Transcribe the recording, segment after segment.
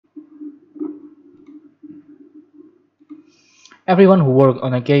Everyone who worked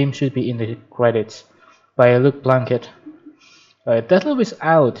on a game should be in the credits, by Luke Plunkett. Deathloop is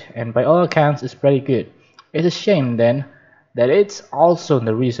out, and by all accounts is pretty good. It's a shame then that it's also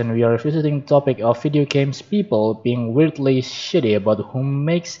the reason we are revisiting the topic of video games people being weirdly shitty about who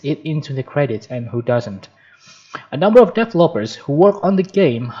makes it into the credits and who doesn't. A number of developers who work on the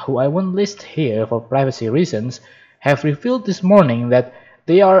game, who I won't list here for privacy reasons, have revealed this morning that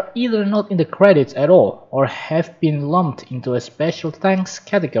they are either not in the credits at all or have been lumped into a special thanks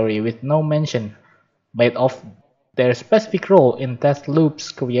category with no mention made of their specific role in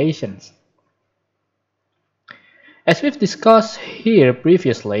Deathloop's creations. As we've discussed here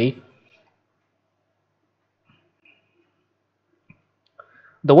previously,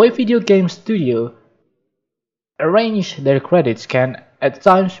 the way video game studios arrange their credits can at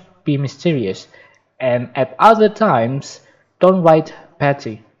times be mysterious and at other times downright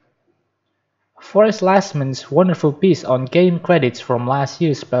petty. Forrest Lasman's wonderful piece on game credits from last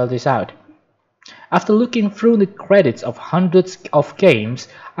year spelled this out. After looking through the credits of hundreds of games,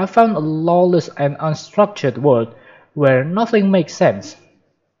 I found a lawless and unstructured world where nothing makes sense.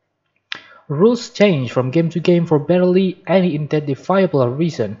 Rules change from game to game for barely any identifiable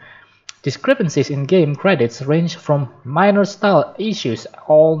reason. Discrepancies in game credits range from minor style issues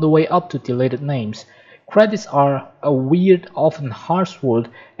all the way up to deleted names. Credits are a weird, often harsh world,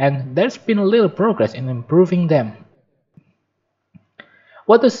 and there's been little progress in improving them.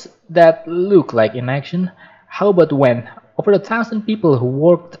 What does that look like in action? How about when over 1,000 people who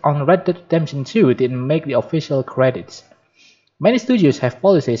worked on Red Dead Redemption 2 didn't make the official credits? Many studios have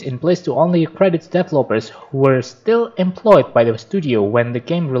policies in place to only credit developers who were still employed by the studio when the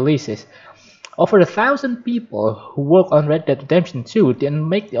game releases. Over 1,000 people who work on Red Dead Redemption 2 didn't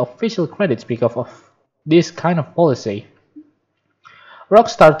make the official credits because of this kind of policy.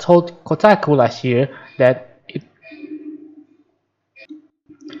 Rockstar told Kotaku last year that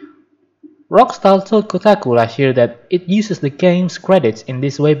it uses the game's credits in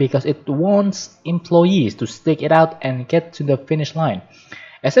this way because it wants employees to stick it out and get to the finish line,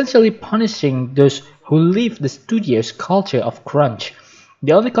 essentially punishing those who leave the studio's culture of crunch.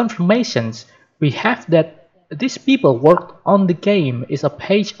 The only confirmations we have that these people worked on the game is a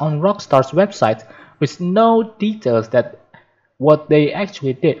page on Rockstar's website with no details that what they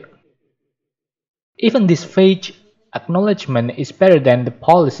actually did. Even this vague acknowledgement is better than the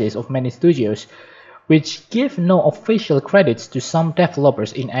policies of many studios, which give no official credits to some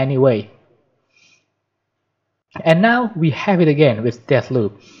developers in any way. And now we have it again with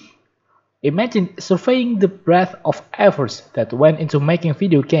Deathloop. Imagine surveying the breadth of efforts that went into making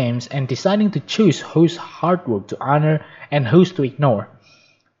video games and deciding to choose whose hard work to honor and whose to ignore.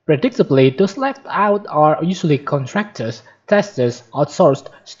 Predictably, those left out are usually contractors, testers, outsourced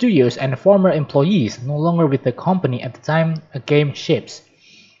studios, and former employees no longer with the company at the time a game ships.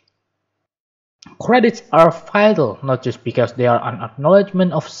 Credits are vital not just because they are an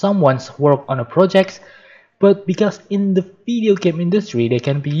acknowledgement of someone's work on a project, but because in the video game industry they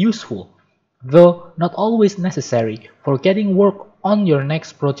can be useful, though not always necessary, for getting work on your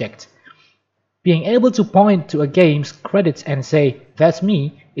next project. Being able to point to a game's credits and say, "That's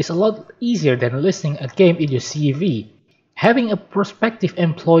me," is a lot easier than listing a game in your CV. Having a prospective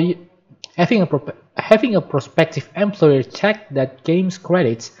employer check that game's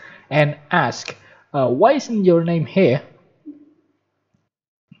credits and ask, "Why isn't your name here?"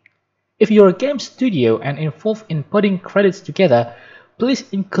 If you're a game studio and involved in putting credits together, please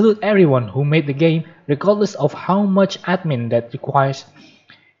include everyone who made the game regardless of how much admin that requires,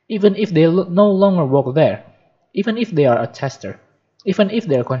 even if they no longer work there, even if they are a tester, even if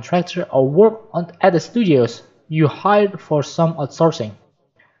they're a contractor or work at the studios you hired for some outsourcing.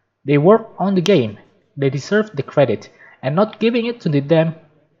 They work on the game, they deserve the credit, and not giving it to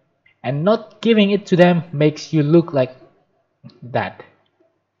them makes you look like that.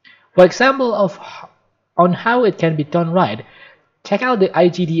 For example on how it can be done right, check out the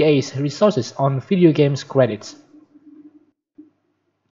IGDA's resources on video games credits.